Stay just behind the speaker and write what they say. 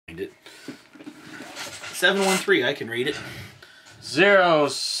713, I can read it.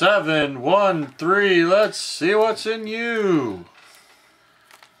 0713, let's see what's in you.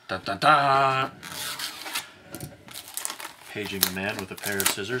 Dun, dun, dun. Paging a man with a pair of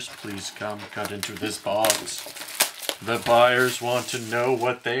scissors. Please come cut into this box. The buyers want to know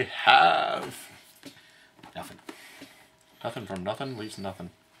what they have. Nothing. Nothing from nothing leaves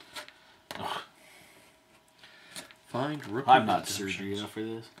nothing. Ugh. Find rookie. I'm not surgery enough for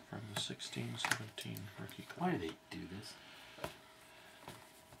this. From the 16-17 rookie class. Why do they do this?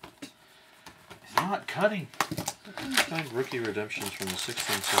 It's not cutting. Find rookie redemptions from the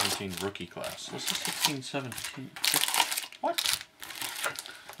 16-17 rookie class. This is 16-17. What?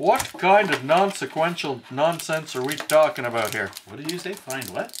 What kind of non-sequential nonsense are we talking about here? What did you say? Find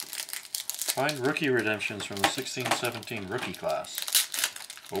what? Find rookie redemptions from the 16-17 rookie class.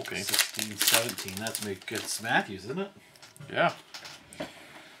 Okay. 16-17. That's Matthews, isn't it? Yeah.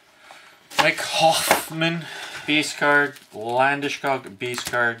 Mike Hoffman, base card. Landeskog, base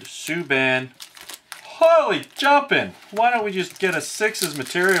card. Subban. Holy jumping! Why don't we just get a 6's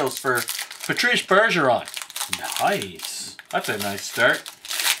materials for Patrice Bergeron? Nice. That's a nice start.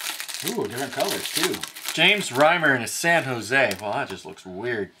 Ooh, different colors too. James Reimer in a San Jose. Well, that just looks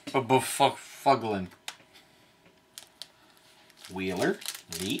weird. Fuggling. Wheeler,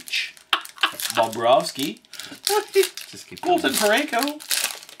 Leach, Bobrovsky, Just keep Colton going. Parayko.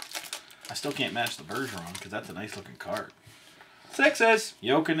 I still can't match the Bergeron because that's a nice looking card. 6's.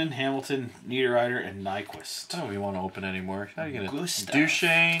 Jokinen, Hamilton, Niederreiter, and Nyquist. I don't even want to open anymore. How are you gonna? Gustav.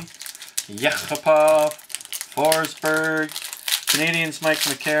 Duchesne, Yakupov, Forsberg, Canadians Mike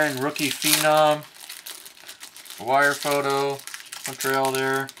McCarron, rookie phenom. Wire photo, Montreal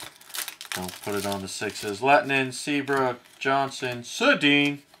there. Don't put it on the 6's. Lettinen, Seabrook, Johnson,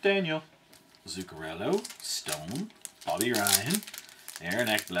 Sedin, Daniel. Zuccarello, Stone, Bobby Ryan, Aaron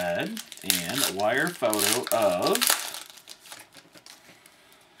Ekblad, and a wire photo of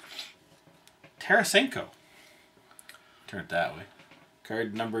Tarasenko. Turn it that way.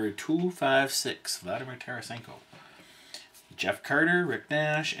 Card number 256, Vladimir Tarasenko. Jeff Carter, Rick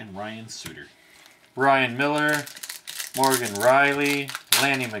Nash, and Ryan Suter. Ryan Miller, Morgan Riley,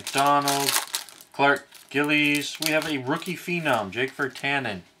 Lanny McDonald, Clark Gillies. We have a rookie phenom, Jake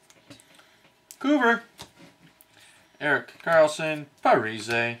Virtanen. Cooper, Eric Carlson,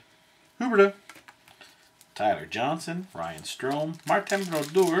 Parise, Huberta. Tyler Johnson, Ryan Strome, Martin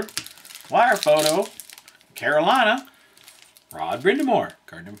Brodeur, wire photo, Carolina, Rod Brindamore,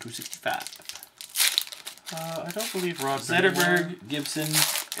 card number 265. I don't believe Rod Zetterberg, Gibson,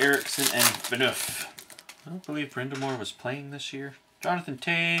 Erickson, and Phaneuf. I don't believe Brindamore was playing this year. Jonathan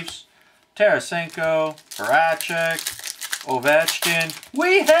Taves, Tarasenko, Voracek, Ovechkin.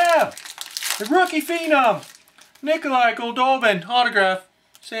 We have the rookie phenom, Nikolai Goldobin, autograph,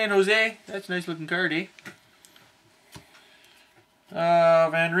 San Jose. That's a nice looking card, eh?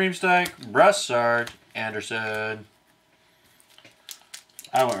 Van Riemsdyk, Brassard, Anderson.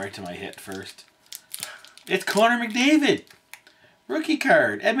 I went right to my hit first. It's Connor McDavid. Rookie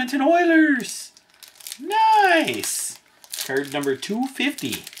card, Edmonton Oilers. Nice. Card number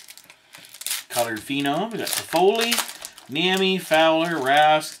 250. Colored phenom. We got Toffoli, Niemi, Fowler,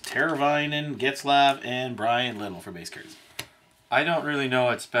 Rask, Teravainen, Getzlav, and Brian Little for base cards. I don't really know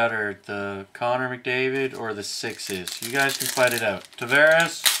what's better, the Connor McDavid or the 6's. You guys can fight it out.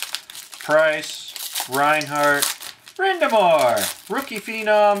 Tavares, Price, Reinhardt, Brindamore, rookie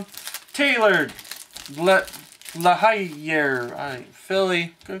phenom, Taylor, Lahayer,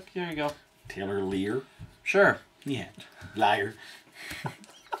 Philly. Good, there you go. Taylor Lear. Sure. Yeah. Liar.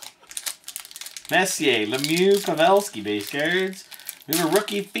 Messier, Lemieux, Pavelski base cards. We have a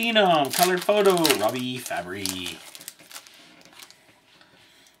rookie phenom, colored photo, Robbie Fabry.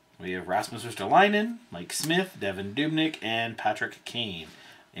 We have Rasmus Ristolainen, Mike Smith, Devin Dubnyk, and Patrick Kane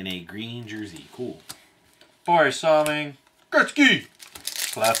in a green jersey. Cool. Boris Salming, Gretzky,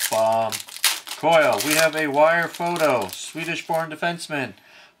 Clefbaum, Coyle. We have a wire photo, Swedish-born defenseman,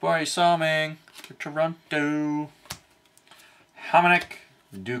 Boris Salming, for Toronto. Hamonic,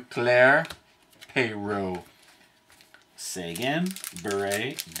 Duclair, Perreault. Sagan,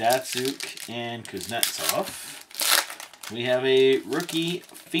 Bure, Datsuk, and Kuznetsov. We have a rookie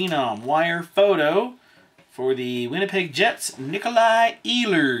phenom wire photo for the Winnipeg Jets, Nikolai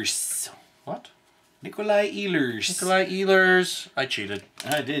Ehlers. What? Nikolai Ehlers. Nikolai Ehlers. I cheated.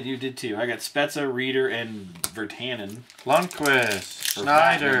 I did. You did too. I got Spezza, Reeder, and Virtanen. Lundqvist, Or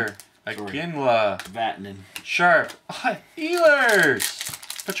Schneider, Sorry. Aginla, Vatanen. Sharp.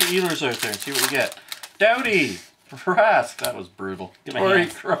 Ehlers. Put your Ehlers out there and see what you get. Doughty, Rask. That was brutal. Get my Torrey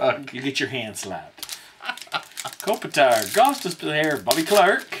hand. Krug. You get your hand slapped. Kopitar, Gostas Blair, Bobby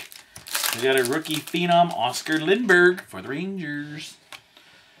Clark, We got a rookie phenom, Oscar Lindberg, for the Rangers.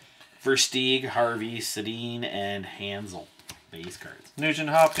 Versteeg, Harvey, Sedin, and Hansel. Base cards. Nugent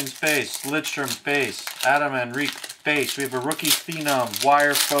Hopkins base. Lidstrom base. Adam Henrique base. We have a rookie phenom.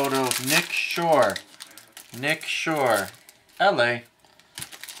 Wire photo. Nick Shore. Nick Shore. LA.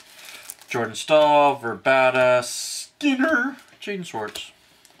 Jordan Stahl. Verbata. Skinner. Jaden Swartz.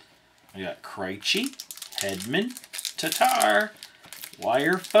 We got Krejci, Hedman, Tatar,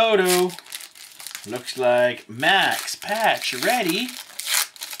 wire photo. Looks like Max Patch ready,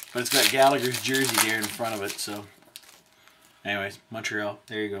 but it's got Gallagher's jersey there in front of it. So, anyways, Montreal.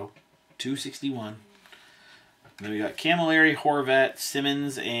 There you go, 261. Then we got Camilleri, Horvat,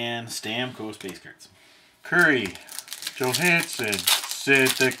 Simmons, and Stamkos base cards. Curry. Johansson. Sid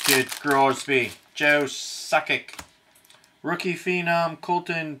the Kid Crosby. Joe Sakic. Rookie phenom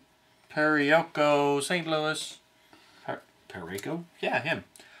Colton Parayko, St. Louis. Parayko? Yeah, him.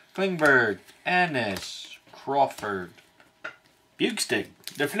 Klingberg, Ennis, Crawford. Bukestick,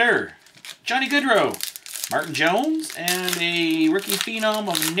 DeFleur, Johnny Goodrow, Martin Jones, and a rookie phenom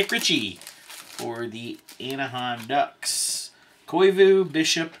of Nick Ritchie for the Anaheim Ducks. Koivu,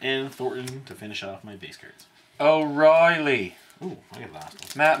 Bishop, and Thornton to finish off my base cards. O'Reilly. Ooh, I got the last one.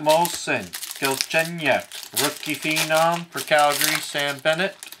 Matt Molson, Galchenyuk, rookie phenom for Calgary, Sam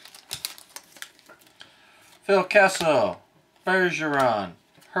Bennett. Phil Kessel, Bergeron,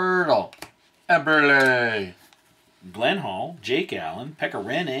 Hurdle, Eberle. Glenn Hall, Jake Allen, Pekka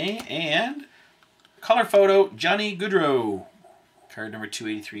Rinne, and color photo, Johnny Goodrow. Card number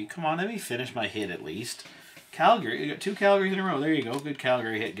 283. Come on, let me finish my hit at least. Calgary, you got 2 Calgarys in a row. There you go. Good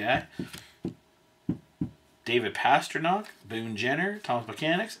Calgary hit guy. David Pastrnak, Boone Jenner, Thomas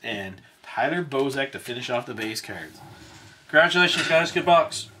Mechanics, and Tyler Bozak to finish off the base cards. Congratulations, guys. Good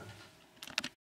box.